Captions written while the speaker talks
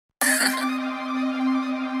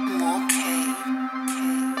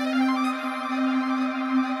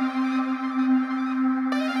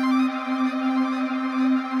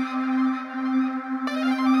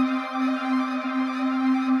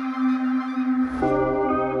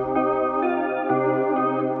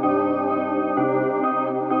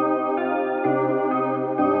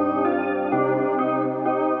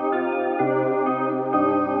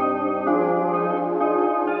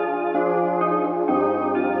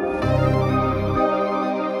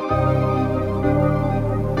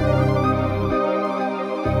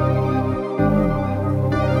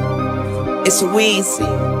It's Weezy.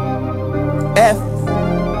 F.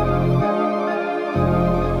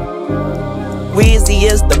 Weezy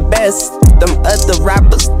is the best. Them other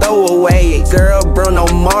rappers throw away. Girl, Bruno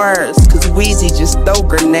Mars, cause Weezy just throw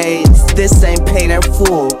grenades. This ain't paid in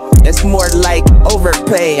full, it's more like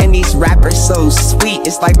overpay. And these rappers so sweet,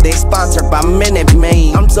 it's like they sponsored by Minute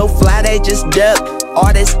Maid. I'm so fly they just duck.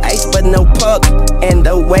 All this ice but no puck. And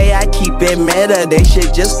the way I keep it meta, they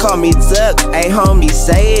should just call me Zuck. Hey homie,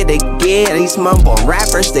 say it again. These mumble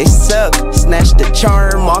rappers, they suck. Snatch the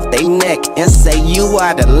charm off they neck and say you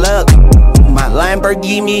out of luck. My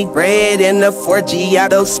Lamborghini red and the 4G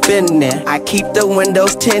auto spinning. I keep the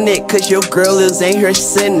windows tinted cause your girl is in here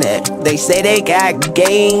sinning. They say they got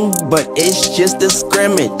game, but it's just a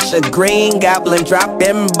scrimmage. A green goblin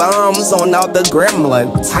dropping bombs on all the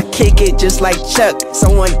gremlins. I kick it just like Chuck.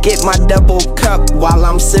 Someone get my double cup while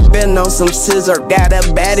I'm sipping on some scissor. Got a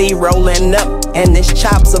baddie rolling up, and this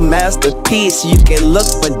chop's a masterpiece. You can look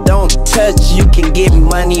but don't touch. You can get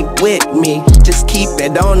money with me, just keep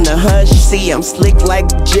it on the hush. See, I'm slick like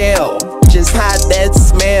jail, just hide that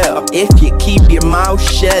smell. If you keep your mouth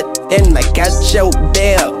shut, then I got your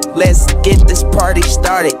bail. Let's get this party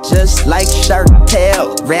started just like Shark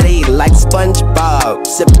Tale. Ready like SpongeBob,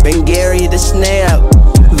 sipping Gary the Snail.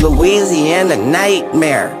 Louisiana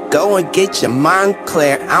nightmare, go and get your mind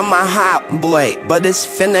clear. I'm a hot boy, but it's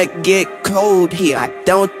finna get cold here. I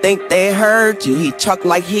don't think they heard you, he talk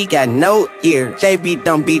like he got no ear. JB,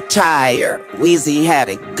 don't be tired, Weezy had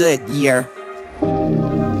a good year.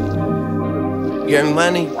 Your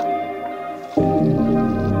money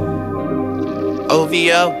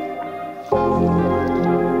OVO.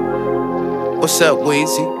 What's up,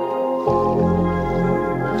 Weezy?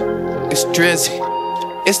 It's Drizzy.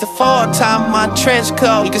 It's the fall time in my trench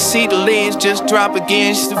coat. You can see the leaves just drop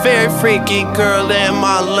again. She's a very freaky girl in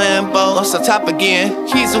my Lambo. Lost the top again.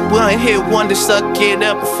 She's a one-hit wonder, suck it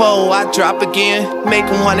up before I drop again. Make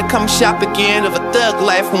them wanna come shop again. Of a thug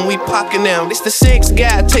life when we pockin' them. It's the 6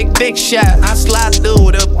 guy, take big shot. I slide through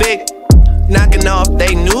with a big, knocking off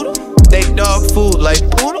they noodle. They dog food like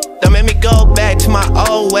poodle. That made me go back to my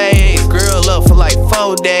old ways. Girl up for like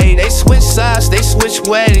 4 days. They switch sides, they switch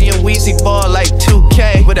ways. And Weezy ball like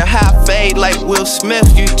 2K. With a high fade like Will Smith,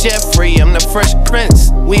 you Jeffrey, I'm the Fresh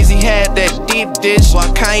Prince. Weezy had that deep dish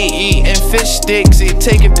while Kanye eating fish sticks. He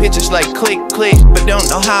taking pictures like click, click, but don't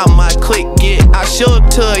know how my click get. I show up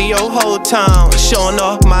to your whole town, showing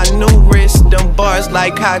off my new wrist. Them bars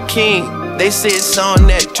like Hakeem, they say it's on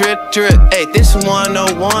that drip, drip. Hey, this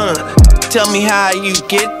 101. Tell me how you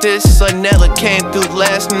get this. Sonella came through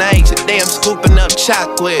last night. Today I'm scooping up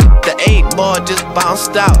chocolate. The 8 ball just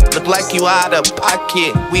bounced out. Look like you out of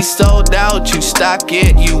pocket. We sold out, you stock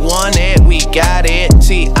it. You want it, we got it.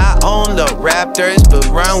 See, I own the Raptors, but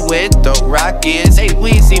run with the Rockets. Hey,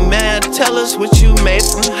 Weezy man, tell us what you made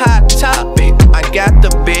from Hot Topic. I got the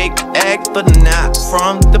big egg, but not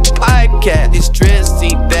from the podcast. It's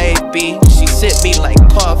Drizzy, baby. She sip me like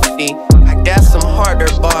coffee. I got some harder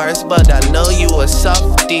bars, but I know you a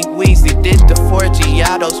softie. Weezy did the 4G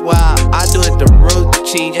autos while I do it the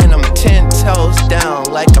Rucci. And I'm 10 toes down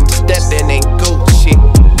like I'm stepping in Gucci.